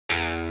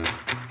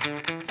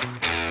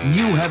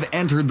You have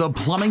entered the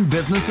Plumbing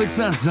Business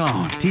Success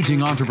Zone,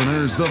 teaching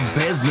entrepreneurs the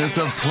business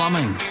of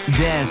plumbing.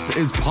 This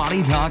is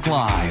Potty Talk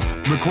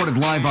Live, recorded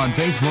live on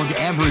Facebook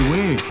every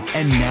week.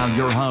 And now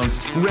your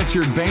host,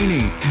 Richard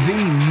Behney, the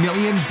 $1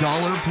 Million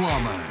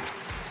Plumber.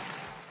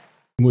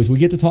 As we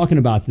get to talking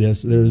about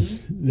this, there's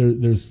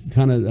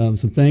kind of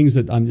some things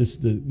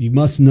that you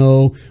must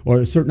know, or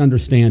a certain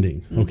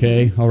understanding.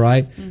 Okay, all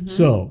right.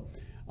 So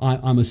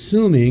I'm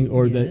assuming,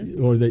 or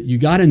that you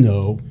got to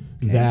know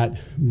that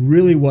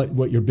really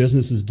what your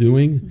business is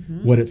doing,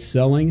 what it's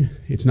selling,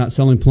 it's not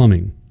selling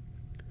plumbing.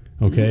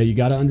 Okay, you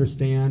got to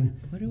understand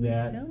what are we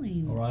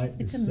selling? All right,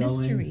 it's a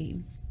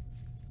mystery.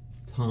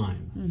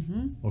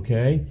 Time.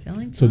 Okay,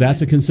 selling time. So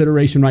that's a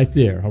consideration right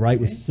there. All right,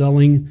 we're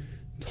selling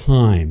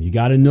time. You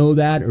got to know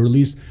that, or at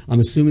least I'm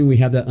assuming we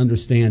have that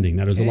understanding.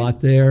 Now, there's a lot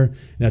there.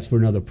 That's for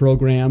another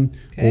program.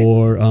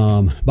 Or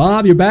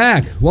Bob, you're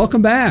back.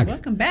 Welcome back.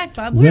 Welcome back,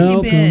 Bob. Where have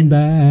you been?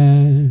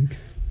 Welcome back.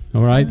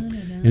 All right.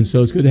 And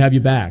so it's good to have you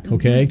back.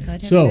 Okay. Glad to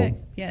have So you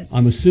back. Yes.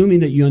 I'm assuming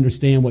that you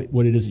understand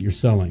what it is that you're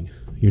selling.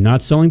 You're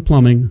not selling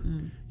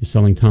plumbing. You're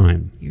selling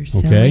time. You're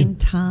selling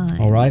time.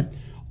 All right.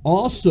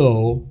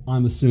 Also,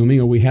 I'm assuming,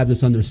 or we have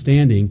this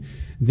understanding,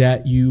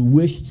 that you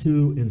wish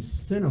to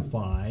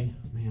incentivize.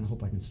 Man, I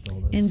hope I can spell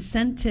this.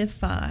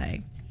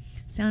 Incentify.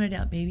 Sound it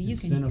out, baby. You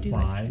can do it.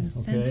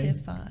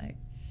 Incentify.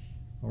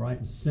 All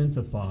right.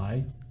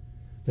 Incentify.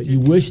 That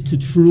you wish to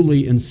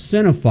truly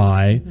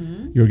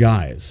incentivize your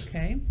guys.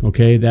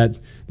 Okay.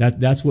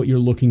 That's what you're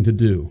looking to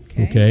do.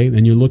 Okay.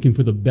 And you're looking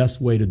for the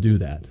best way to do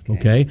that.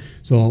 Okay.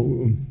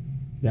 So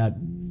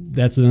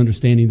that's an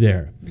understanding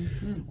there.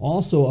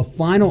 Also, a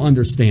final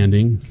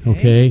understanding.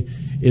 Okay,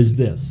 is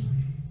this.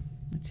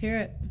 Let's hear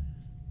it.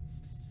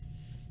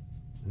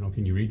 I don't know.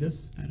 Can you read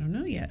this? I don't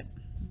know yet.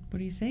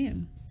 What are you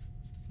saying?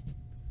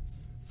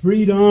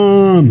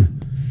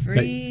 Freedom.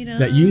 Freedom.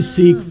 That you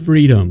seek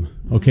freedom.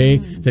 Okay,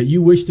 that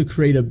you wish to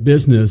create a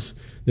business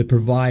that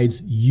provides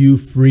you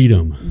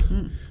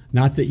freedom,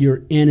 not that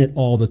you're in it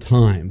all the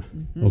time.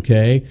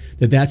 Okay,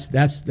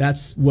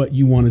 that's what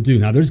you want to do.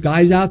 Now, there's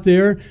guys out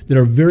there that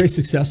are very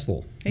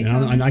successful. Hey,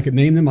 and I could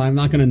name them. I'm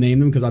not going to name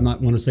them because I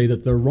want to say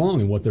that they're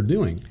wrong in what they're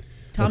doing.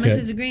 Thomas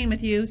is agreeing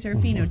with you,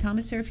 Serafino.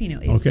 Thomas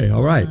Serafino. Okay,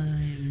 all right.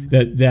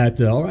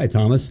 All right,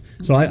 Thomas.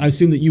 So I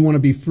assume that you want to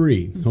be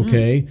free,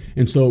 okay?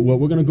 And so what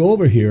we're going to go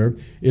over here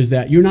is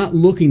that you're not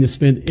looking to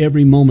spend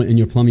every moment in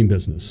your plumbing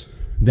business.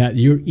 That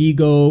your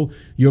ego,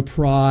 your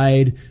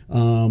pride,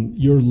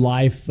 your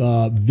life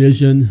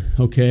vision,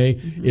 okay,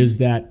 is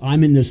that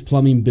I'm in this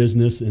plumbing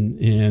business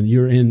and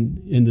you're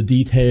in the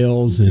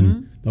details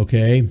and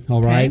okay,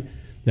 all right.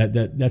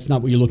 That's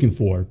not what you're looking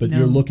for, but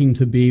you're looking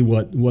to be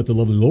what the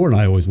lovely Lord and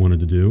I always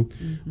wanted to do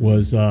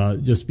was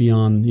just be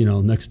on,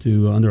 next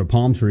to under a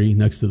palm tree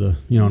next to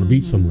the on a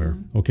beach somewhere.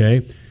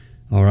 Okay,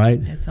 all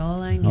right. That's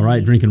all I need. All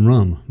right, drinking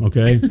rum.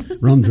 Okay,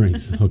 rum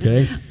drinks.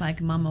 Okay, like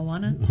Mama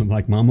Wanna.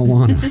 Like Mama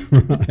Wanna.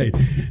 Right.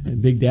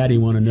 And Big Daddy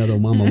want another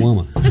Mama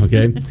Wanna.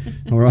 Okay,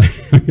 all right.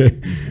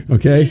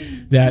 Okay.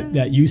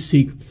 That you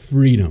seek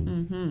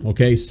freedom.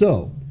 Okay,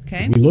 so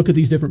as we look at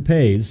these different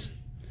pays.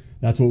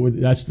 That's the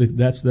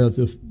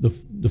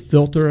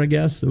filter, I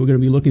guess, that we're going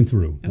to be looking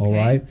through. All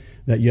right,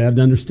 that you have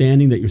the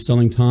understanding that you're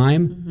selling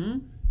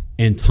time,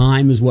 and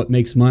time is what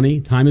makes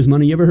money. Time is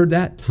money. You ever heard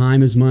that?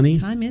 Time is money.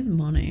 Time is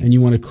money. And you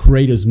want to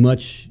create as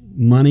much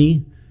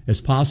money as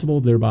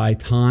possible, thereby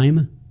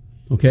time.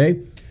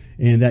 Okay,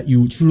 and that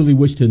you truly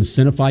wish to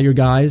incentivize your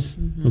guys.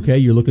 Okay,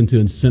 you're looking to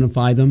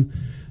incentivize them,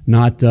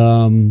 not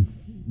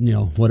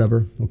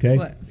whatever. Okay.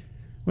 What?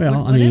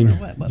 Well, I mean,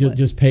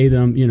 just pay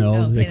them,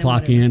 they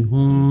clock in,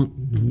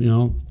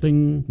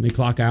 ding, they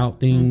clock out,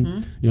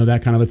 ding,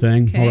 that kind of a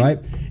thing, all right?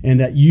 And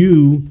that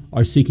you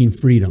are seeking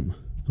freedom,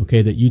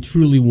 okay, that you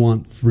truly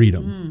want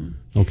freedom,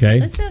 okay?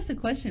 Let's ask the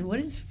question, what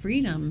does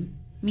freedom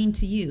mean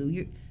to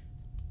you?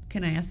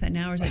 Can I ask that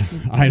now, or is that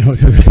too I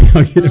don't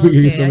know.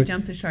 Okay, I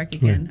jumped the shark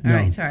again. All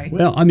right, sorry.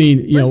 Well, I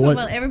mean, Well,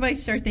 everybody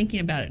start thinking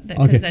about it,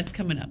 because that's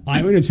coming up.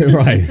 I'm going to say,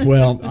 right,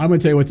 well, I'm going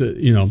to tell you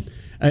what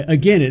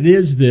again, it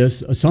is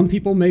this. Some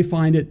people may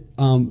find it.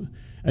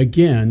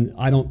 Again,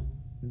 I don't.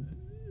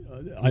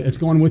 It's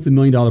going with the $1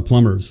 Million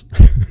Plumbers.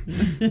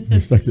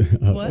 Respect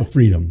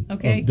freedom.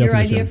 Okay, your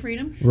idea of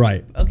freedom.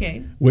 Right.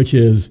 Okay. Which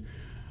is,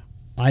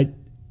 I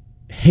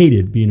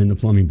hated being in the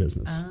plumbing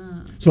business.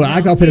 So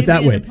I'll put it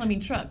that way. The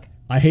plumbing truck.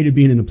 I hated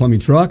being in the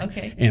plumbing truck.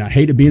 Okay. And I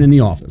hated being in the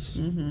office.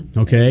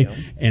 Okay.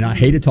 And I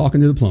hated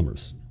talking to the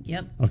plumbers.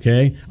 Yep.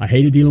 Okay. I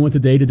hated dealing with the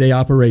day-to-day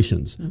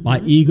operations.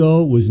 My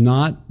ego was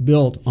not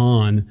built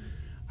on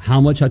how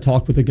much I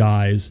talked with the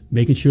guys,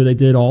 making sure they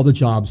did all the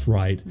jobs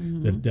right,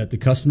 that the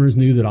customers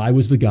knew that I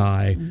was the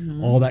guy,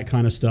 all that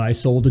kind of stuff. I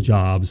sold the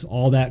jobs,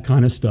 all that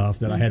kind of stuff,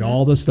 that I had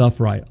all the stuff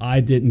right.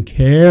 I didn't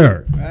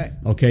care. Right.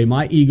 Okay.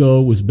 My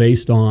ego was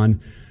based on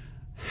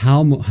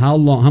how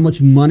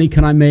much money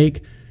can I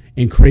make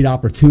and create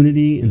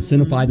opportunity,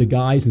 incentivize the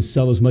guys, and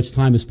sell as much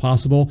time as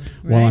possible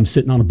while I'm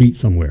sitting on a beach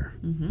somewhere.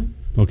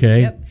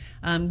 Okay. Yep.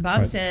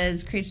 Bob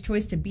says creates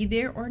choice to be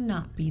there or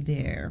not be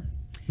there.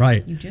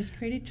 Right. You just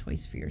created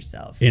choice for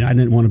yourself. And I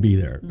didn't want to be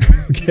there.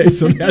 Okay,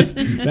 so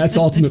that's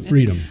ultimate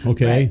freedom.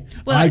 Okay,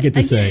 Right. Well, I get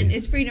to say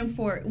it's freedom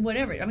for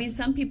whatever. I mean,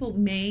 some people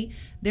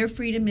their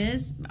freedom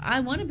is, I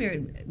want to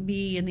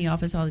be in the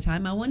office all the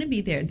time. I want to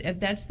be there. If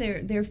that's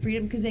their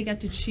freedom, because they got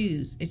to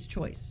choose. It's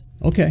choice.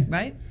 Okay.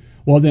 Right.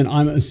 Well, then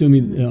I'm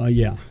assuming,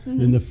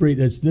 Then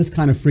this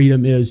kind of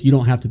freedom is you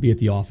don't have to be at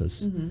the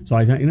office. So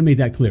I'm going to make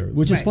that clear,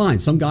 which is fine.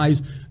 Some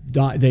guys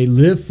they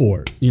live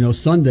for it.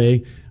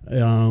 Sunday,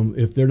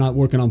 if they're not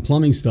working on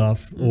plumbing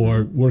stuff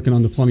or working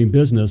on the plumbing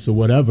business or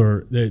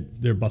whatever,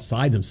 they're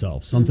beside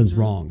themselves. Something's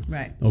wrong.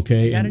 Right.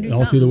 Okay. And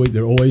all through the week,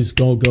 they're always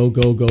go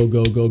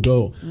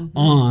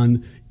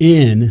on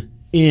in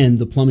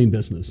the plumbing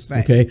business.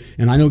 Right. Okay.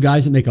 And I know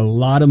guys that make a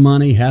lot of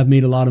money, have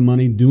made a lot of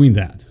money doing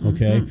that.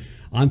 Okay.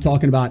 I'm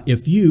talking about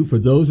for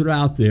those that are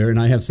out there,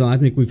 and I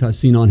think we've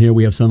seen on here,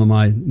 we have some of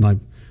my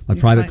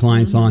private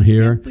clients on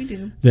here we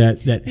do.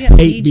 that BJ,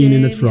 hate being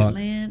in the truck,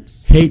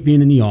 hate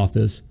being in the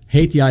office,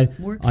 hate the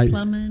works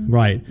plumbing.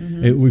 Right.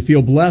 We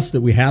feel blessed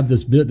that we have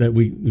this bit that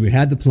we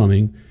had the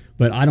plumbing,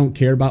 but I don't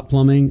care about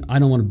plumbing. I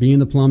don't want to be in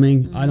the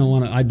plumbing. I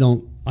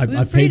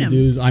paid the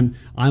dues. I'm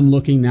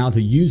looking now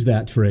to use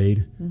that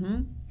trade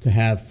to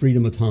have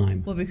freedom of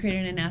time. Well, we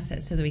created an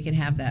asset so that we can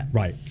have that.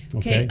 Right.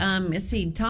 Okay. Let's see. Tom